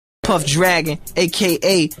Puff Dragon,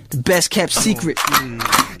 aka the best kept secret.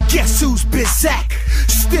 Guess who's Bizak?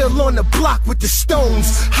 Still on the block with the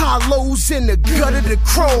stones, hollows in the gut of the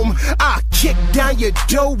chrome. I kick down your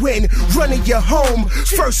door and run in your home.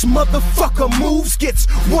 First motherfucker moves gets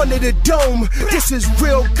one of the dome. This is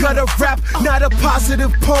real gutter rap, not a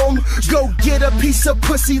positive poem. Go get a piece of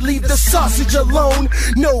pussy, leave the sausage alone.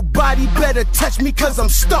 Nobody better touch me cause I'm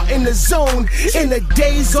starting the zone. In the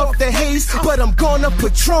days off the haze, but I'm gonna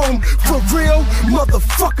Patron. For real,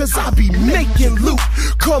 motherfuckers, I be making loot.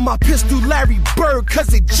 Call my pistol Larry Bird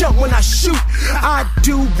cause it jump when I shoot. I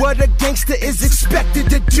do what a gangster is expected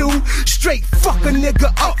to do. Straight fuck a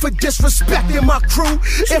nigga up for disrespecting my crew.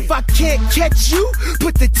 If I can't catch you,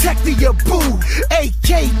 put the tech to your boo.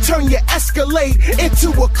 AK, turn your Escalade into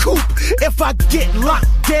a coupe. If I get locked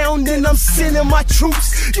down, then I'm sending my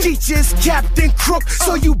troops. Gichi is Captain Crook,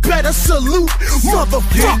 so you better salute,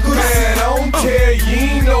 motherfuckers. Get mad, I don't care, you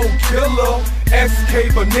ain't no killer.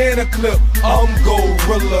 SK banana clip, I'm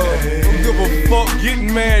gorilla. Don't give a fuck,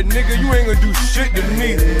 getting mad, nigga, you ain't gonna do shit to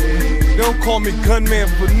me. They don't call me gunman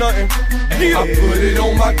for nothing. Yeah. I put it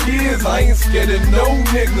on my kids, I ain't scared of no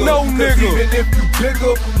nigga. No nigga. Cause even if you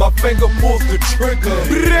bigger, my finger pulls the trigger.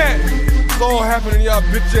 It's all happening, y'all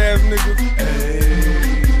bitch ass niggas.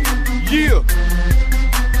 Yeah.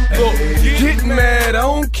 Look, get mad, I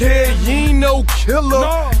don't care, you ain't no killer.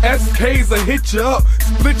 SK's'll hit you up,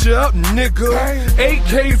 split you up, nigga.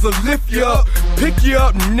 AK's'll lift you up, pick you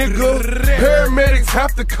up, nigga. Paramedics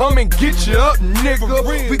have to come and get you up,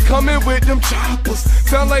 nigga. We coming with them choppers,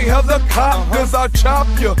 sound like helicopters. I'll chop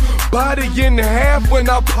you, body in half when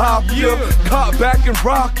I pop you. Cop back and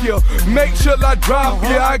rock you, make sure I drop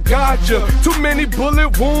you, I got you. Too many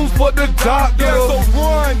bullet wounds for the doctor. So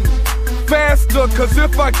run faster, cause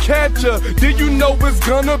if I catch ya, then you know it's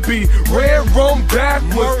gonna be red rum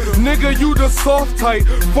backwards. Nigga, you the soft type,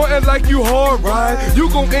 frontin' like you hard ride. You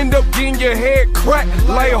gon' end up getting your head cracked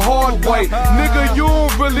like hard white. Nigga, you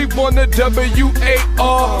don't really want a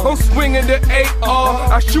W-A-R. I'm swinging the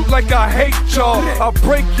A-R. I shoot like I hate y'all, I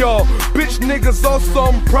break y'all. Bitch niggas on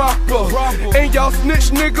something proper, and y'all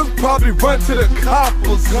snitch niggas probably run to the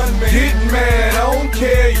coppers. Get mad, I don't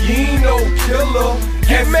care, you ain't no killer.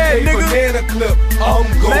 Get mad, nigga. Banana clip, I'm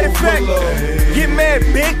gorilla. Matter of fact, get mad,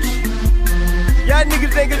 bitch. Y'all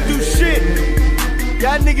niggas ain't gonna do shit.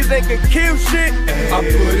 Y'all niggas ain't gonna kill shit. I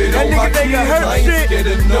put it on my kids, I ain't scared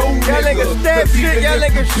of no nigga. Y'all ain't gonna stab shit, y'all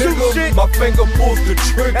ain't gonna shoot shit. My finger pulls the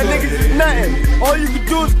trigger. Y'all niggas is nothing. All you can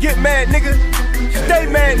do is get mad, nigga. Stay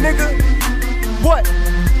mad, nigga. What?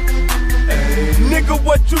 Nigga,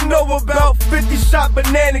 what you know about 50 shot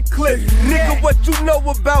banana clips? Nigga, what you know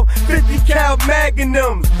about 50 cal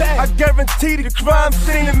magnums? I guarantee the crime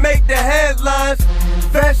scene to make the headlines.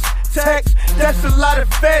 Vest, tax, that's a lot of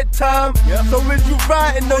fed time. So as you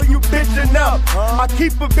riding or you bitching up, I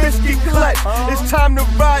keep a biscuit clutch. It's time to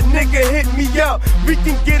ride, nigga, hit me up. We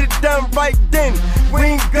can get it done right then. We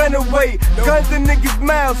ain't gonna wait. Guns in niggas'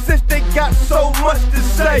 mouths since they got so much to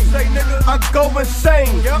say. I go insane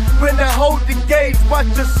when I hold the gauge. Watch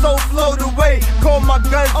the soul float away. Call my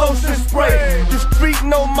guns ocean spray. The street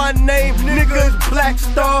know my name, niggas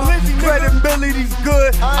Blackstar. Credibility's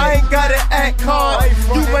good, I ain't gotta act hard.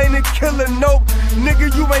 You ain't a killer, nope.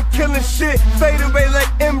 Nigga, you ain't killing shit. Fade away like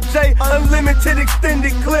MJ, unlimited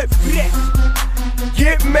extended clips.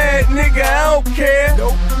 Get mad, nigga, I don't care.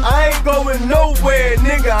 I ain't going nowhere,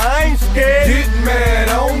 nigga, I ain't scared. Get mad,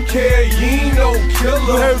 I don't care, you ain't no killer.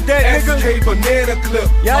 You heard that, nigga? SK banana clip,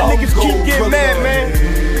 y'all niggas keep getting mad, man.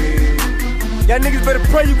 Y'all niggas better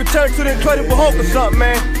pray you can turn to the Incredible Hulk or something,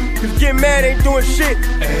 man. Cause getting mad ain't doing shit.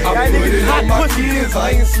 Y'all niggas hot pussy.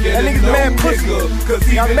 Y'all niggas mad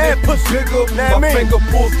pussy. Y'all mad pussy. My finger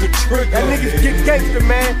pulls the trigger. Y'all niggas get gangster,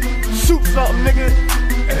 man. Shoot something, nigga.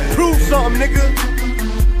 Prove something, nigga.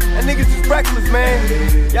 Y'all niggas is reckless,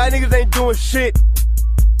 man. Y'all niggas ain't doing shit.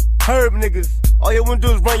 Herb niggas. All you wanna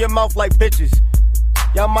do is run your mouth like bitches.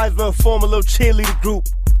 Y'all might as well form a little cheerleader group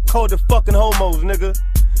called the fucking homos, nigga.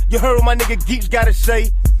 You heard what my nigga Gichi gotta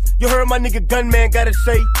say. You heard my nigga Gunman gotta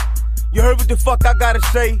say. You heard what the fuck I gotta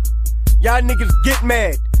say. Y'all niggas get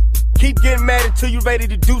mad. Keep getting mad until you ready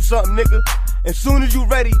to do something, nigga. As soon as you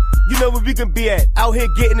ready, you know where we can be at. Out here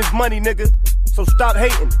getting this money, nigga. So stop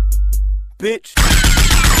hating, bitch.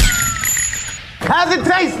 How's it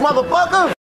taste, motherfucker?